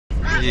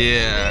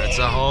Yeah, it's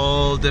a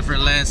whole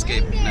different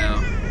landscape now.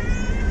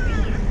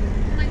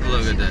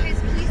 Look at that.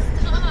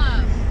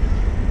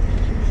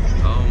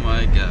 Oh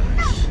my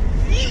gosh.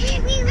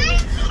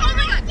 Oh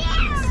my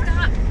god,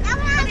 stop.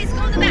 Please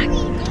go in the back. Go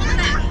in the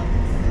back.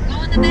 Go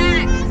in the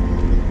back.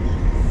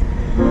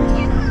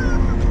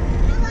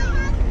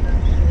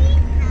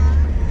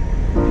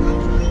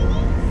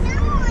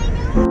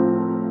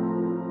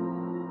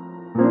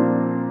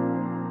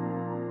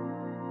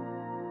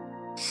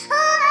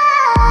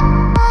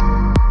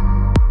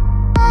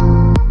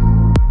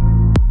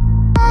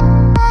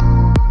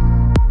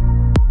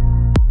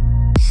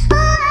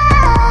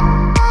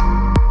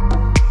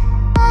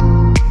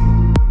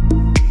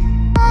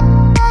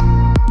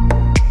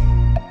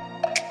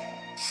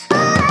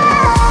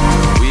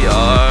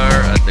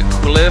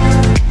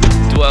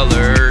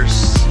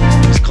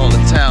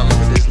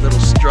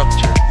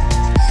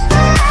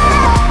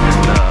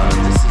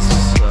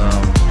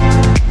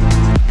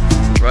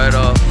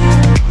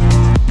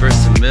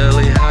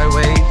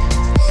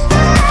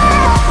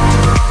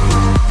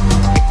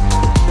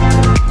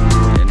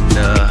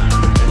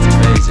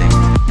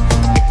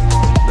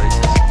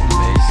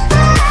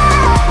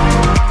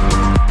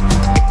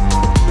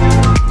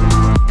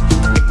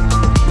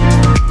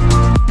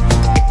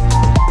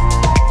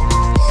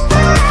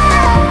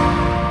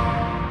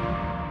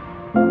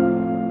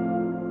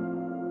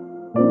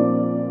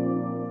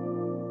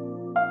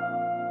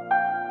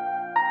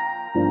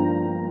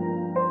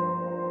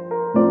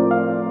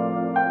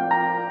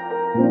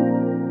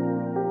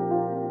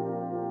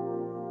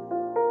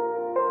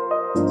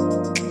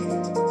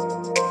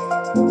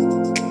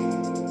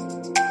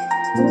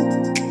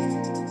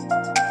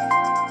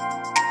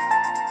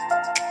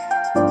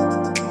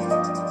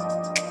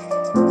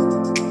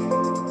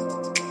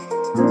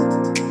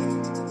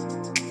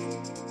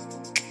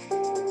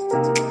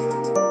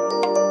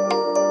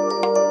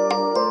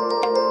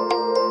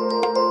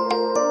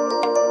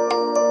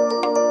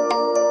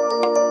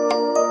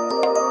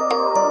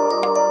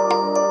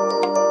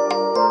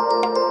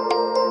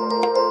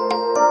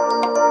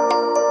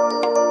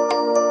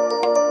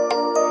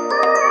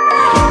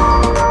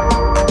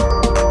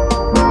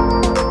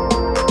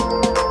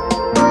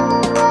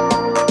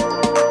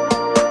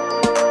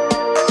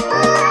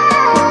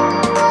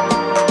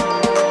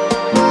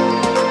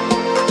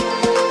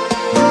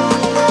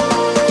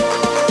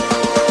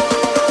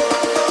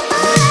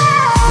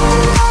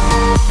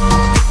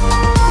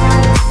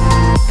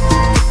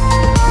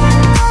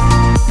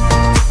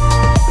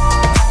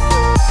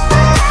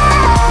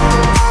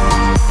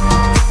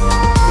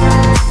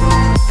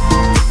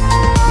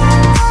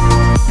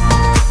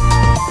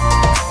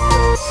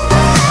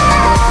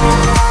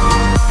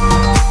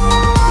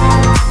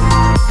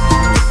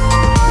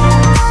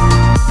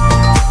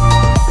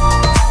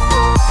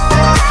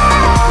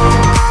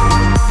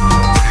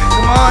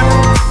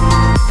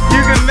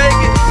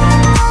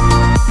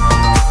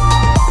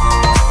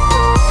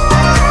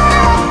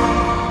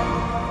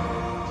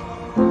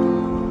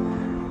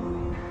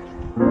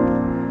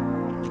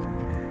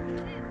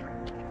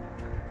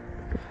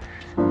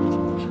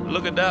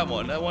 Look at that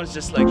one. That one's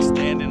just like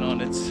standing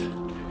on its...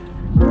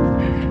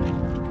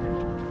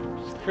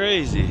 It's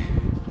crazy. Guys,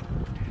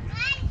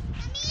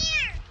 come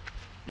here.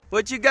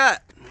 What you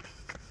got?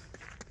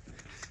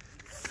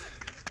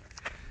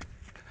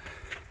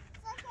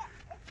 Look at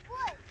it's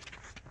wood.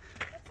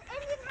 It's an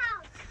Indian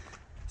house.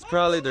 It's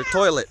probably their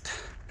toilet.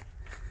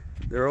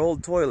 Their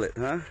old toilet,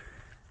 huh?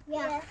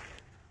 Yeah.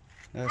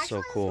 That's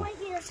so cool. Wait,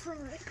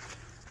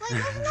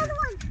 there's another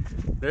one.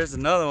 There's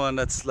another one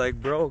that's like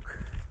broke.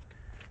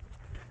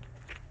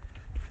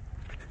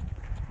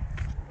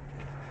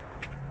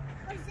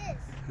 What is this?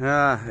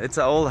 Yeah, it's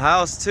an old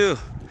house too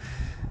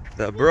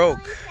that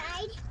broke.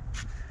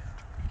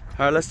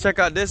 All right, let's check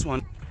out this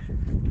one.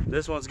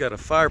 This one's got a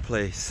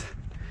fireplace.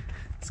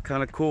 It's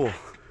kind of cool.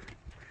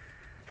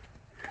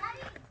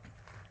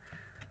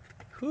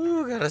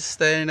 Ooh, gotta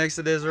stay next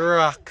to this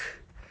rock.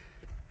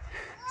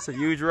 It's a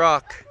huge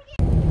rock.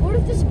 What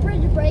if this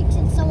bridge breaks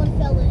and someone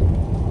fell in?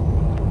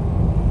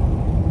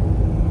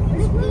 What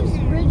if this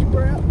bridge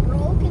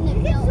broke and they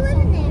fell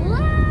in there?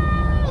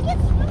 We can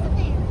swim in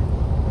there.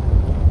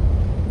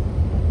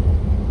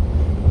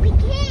 We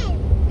can.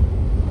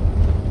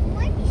 There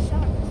might be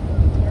sharks.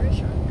 There are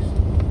sharks.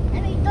 I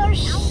mean, there's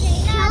sharks.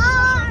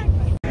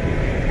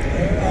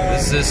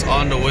 This is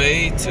on the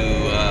way to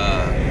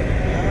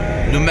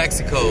New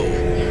Mexico.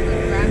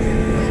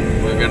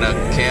 We're gonna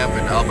camp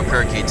in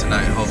Albuquerque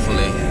tonight,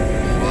 hopefully.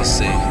 We'll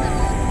see.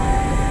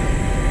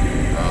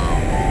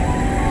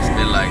 It's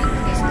been like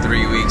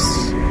 3 weeks,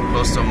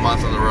 close to a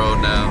month on the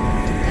road now.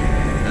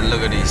 And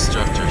look at these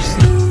structures.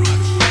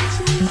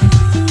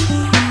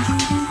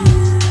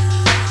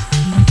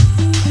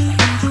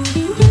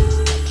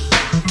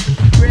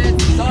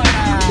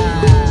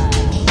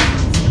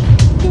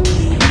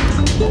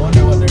 I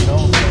wonder what they're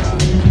known for.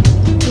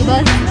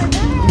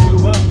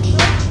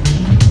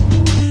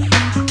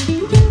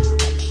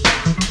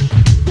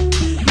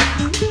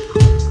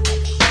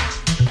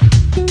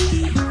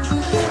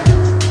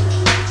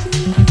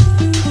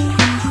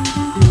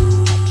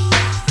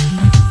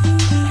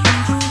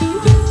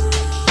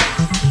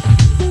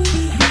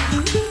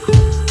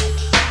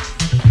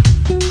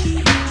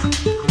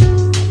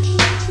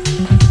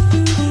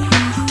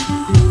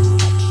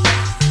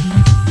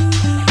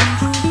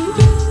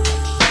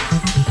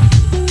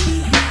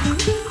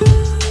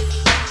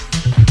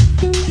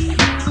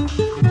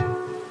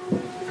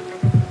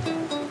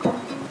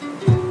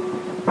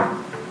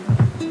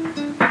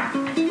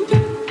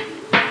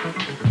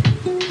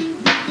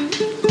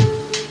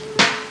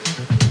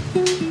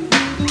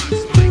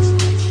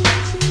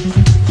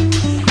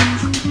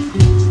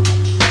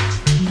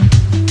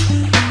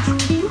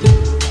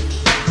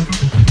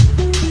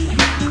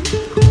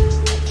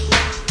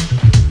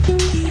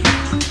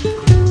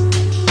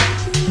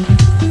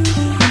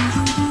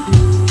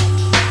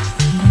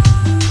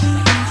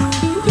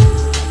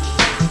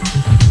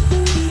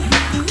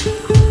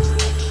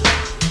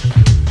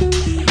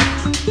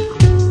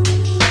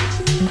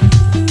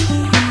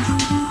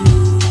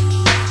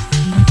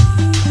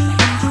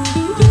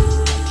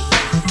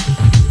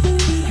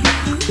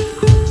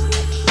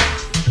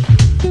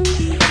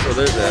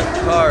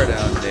 car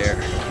down there.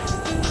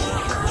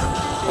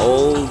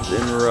 Old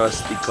and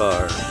rusty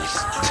car.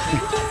 Just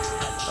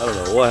I don't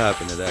know what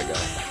happened to that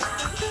guy.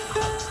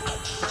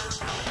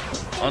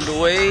 On the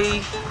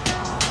way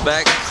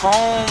back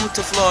home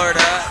to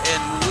Florida,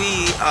 and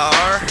we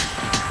are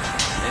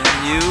in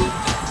New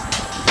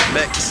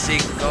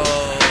Mexico.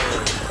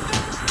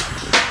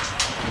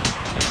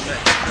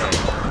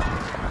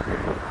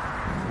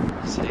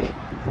 See.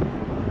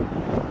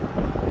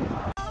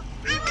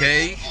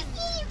 Okay,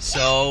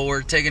 so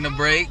we're taking a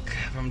break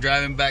from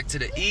driving back to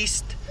the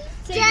east.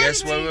 And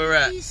guess where we're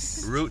at?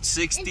 Route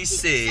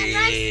 66.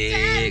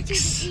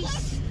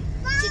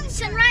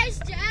 Sunrise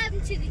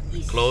Drive to the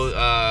east. Close,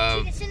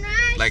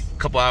 like a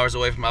couple hours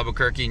away from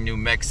Albuquerque, New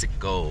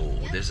Mexico.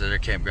 This is our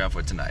campground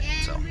for tonight.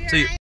 So,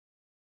 see you.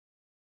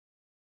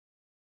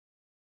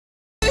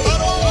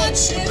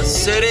 The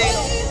city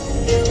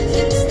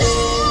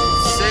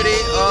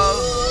of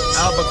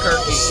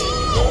Albuquerque.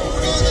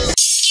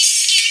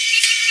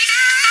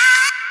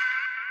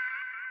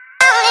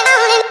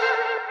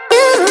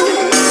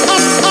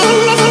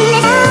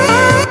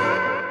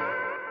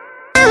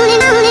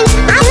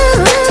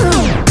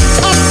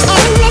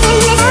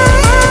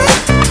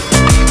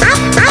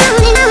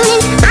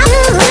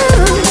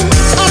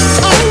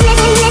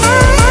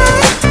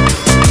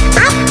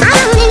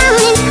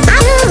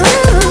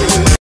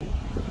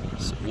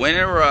 When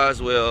in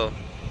Roswell,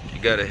 you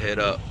gotta head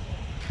up.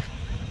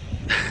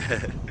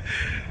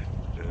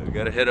 You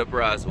gotta head up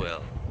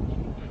Roswell.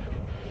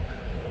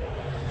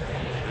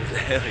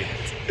 There's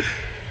aliens.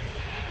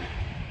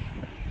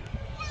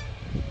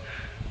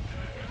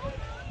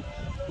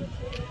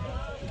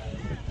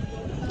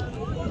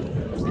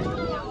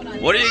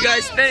 What do you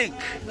guys think?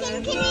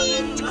 Can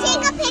you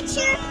take a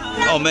picture?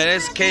 Oh man,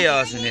 it's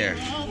chaos in here.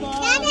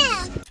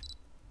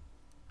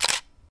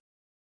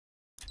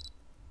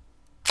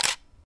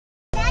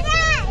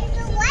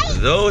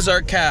 Those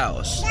are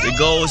cows. It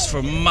goes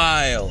for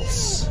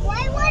miles.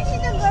 Why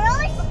was the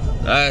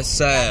girls? That's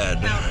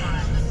sad.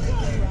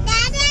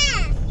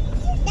 Dada!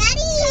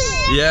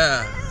 Daddy!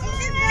 Yeah. Is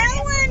the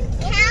girl one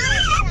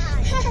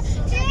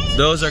cow?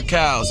 Those are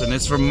cows and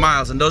it's for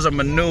miles, and those are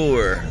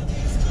manure.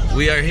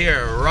 We are here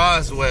at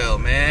Roswell,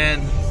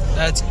 man.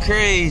 That's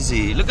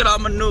crazy. Look at all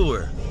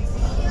manure.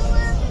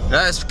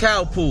 That's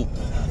cow poop.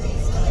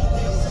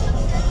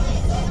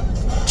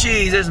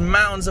 Jeez, there's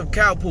mountains of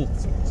cow poop.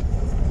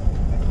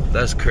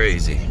 That's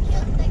crazy.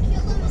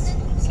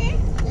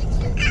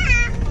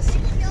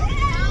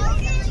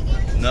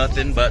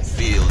 Nothing but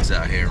fields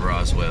out here in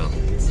Roswell.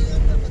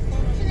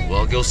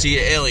 Well, go see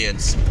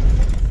aliens.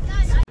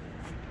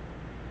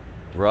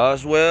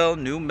 Roswell,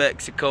 New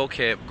Mexico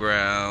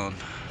campground.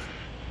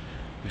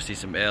 We'll see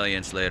some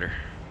aliens later.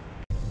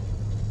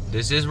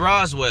 This is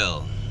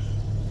Roswell.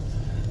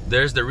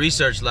 There's the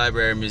research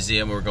library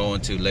museum we're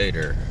going to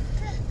later.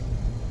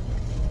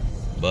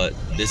 But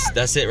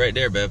that's it right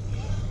there, babe.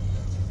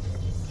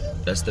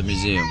 That's the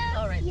museum.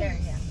 Oh, right there,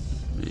 yeah.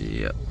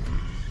 Yep.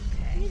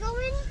 You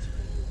going?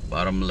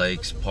 Bottom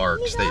Lakes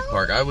Park, State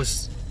Park. I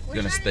was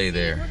gonna stay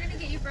there. We're gonna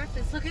get you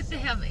breakfast. Look at, they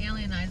have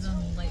alien eyes on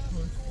the light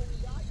post.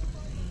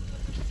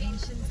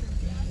 Ancients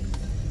of days.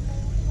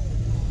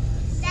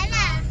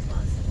 Dada!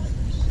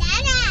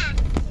 Dada!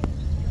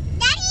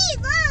 Daddy,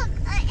 look!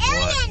 An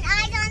alien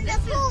eyes on the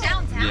pool.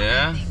 Downtown,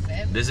 Yeah? I think,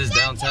 babe. This is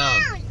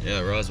downtown. Yeah,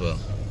 Roswell.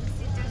 See, there's a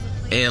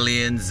place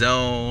Alien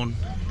zone. that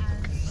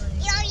has, like,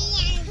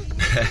 Alien.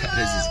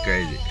 This is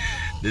crazy.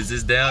 This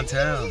is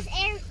downtown. This is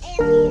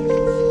alien.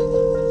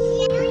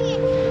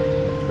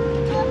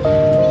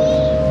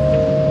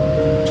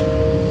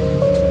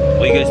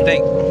 What do you guys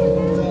think?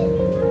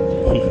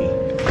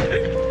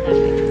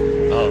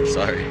 Oh,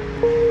 sorry.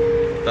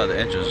 Thought the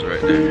entrance was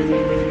right there.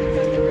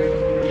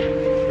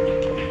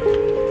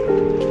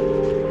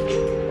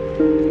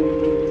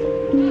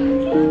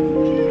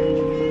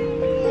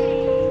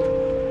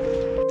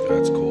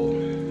 That's cool.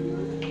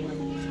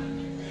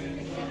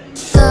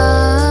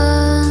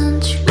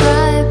 Don't you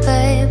cry,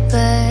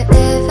 baby,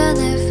 even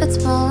if it's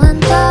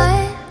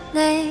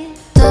moonlighting.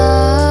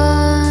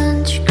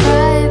 Don't you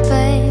cry,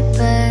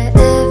 baby,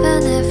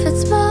 even if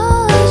it's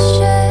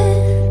moonlight.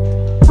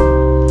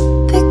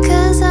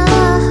 Because I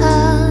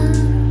have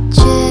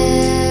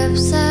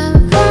chips and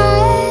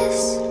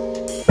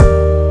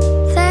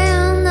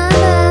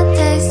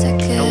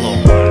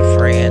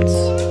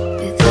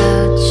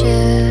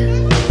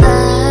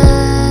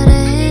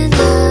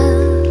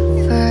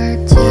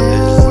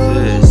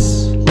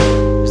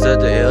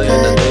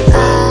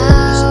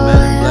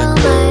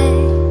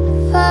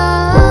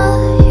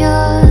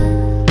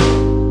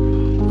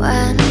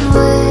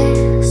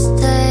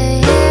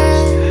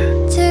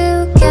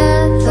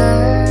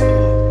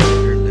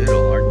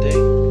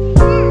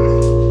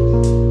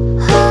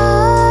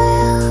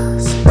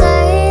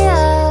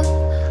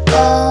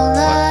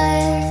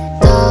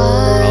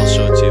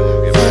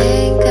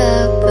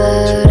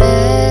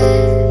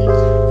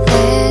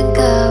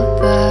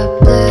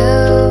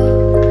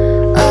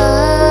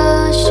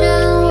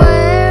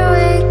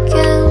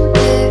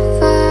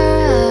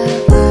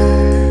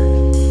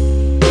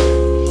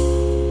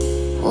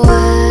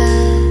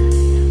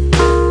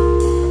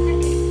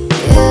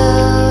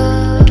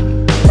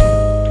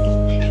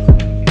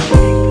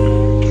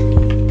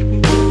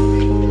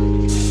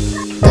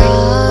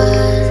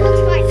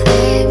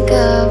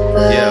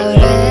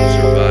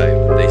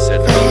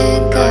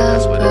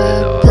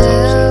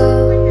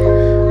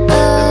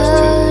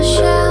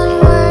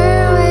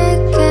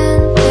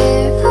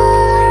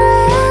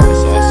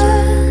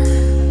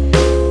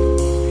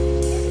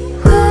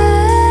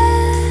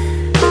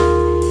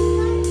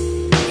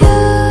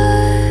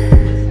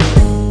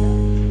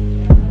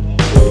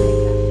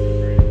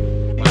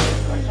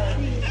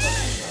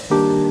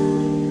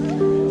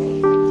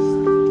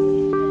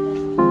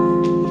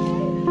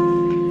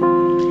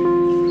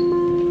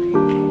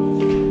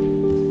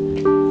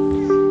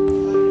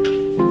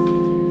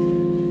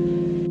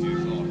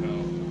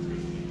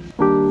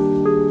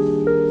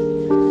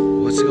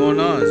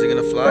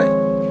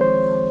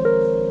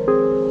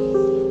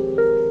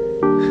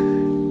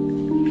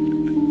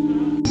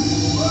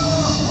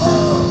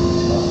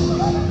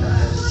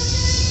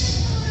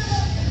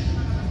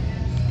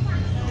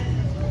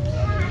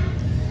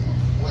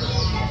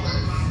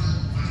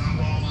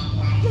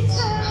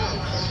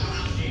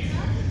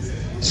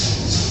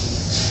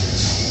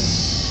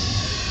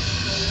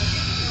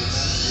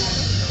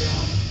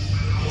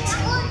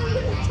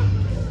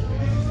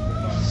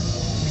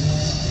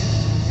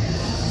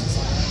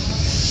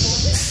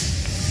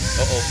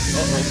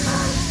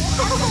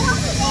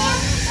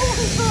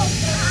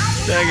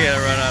Dang it, I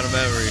run out of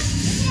memory.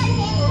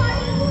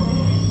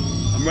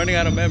 I'm running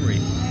out of memory.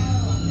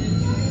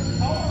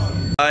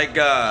 My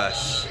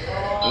gosh.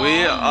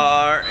 We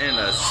are in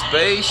a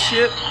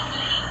spaceship.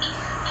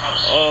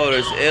 Oh,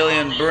 there's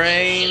alien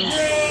brains.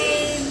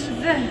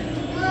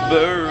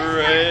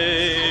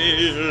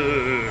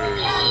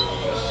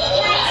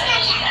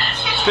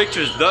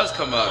 Pictures does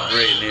come out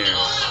great in here.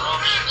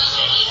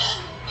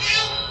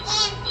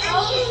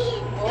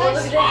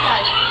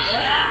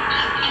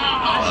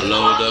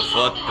 Follow the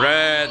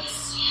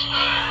footprints.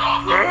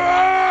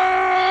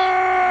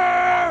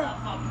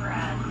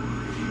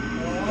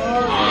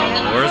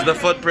 Where's the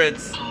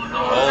footprints?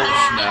 Oh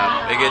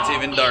snap! It gets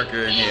even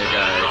darker in here,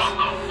 guys.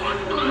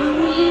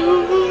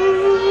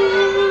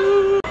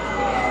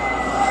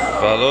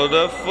 Follow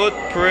the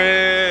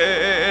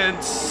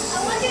footprints.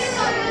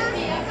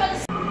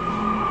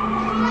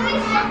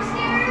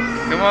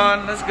 Come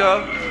on, let's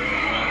go.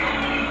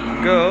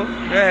 Go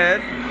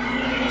ahead.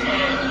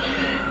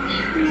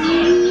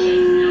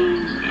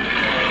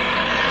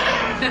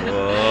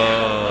 Whoa.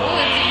 Oh,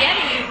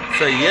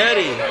 it's a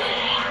Yeti.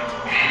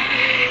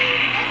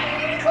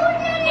 It's a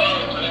Yeti.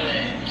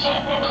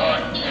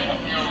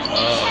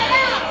 Oh.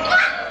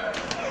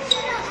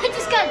 I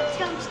just got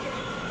jumped.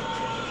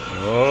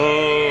 Oh.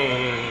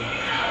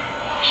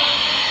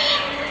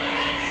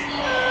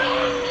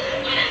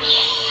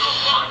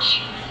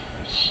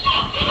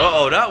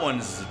 Uh-oh, that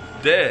one's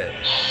dead.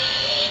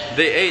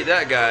 They ate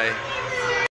that guy.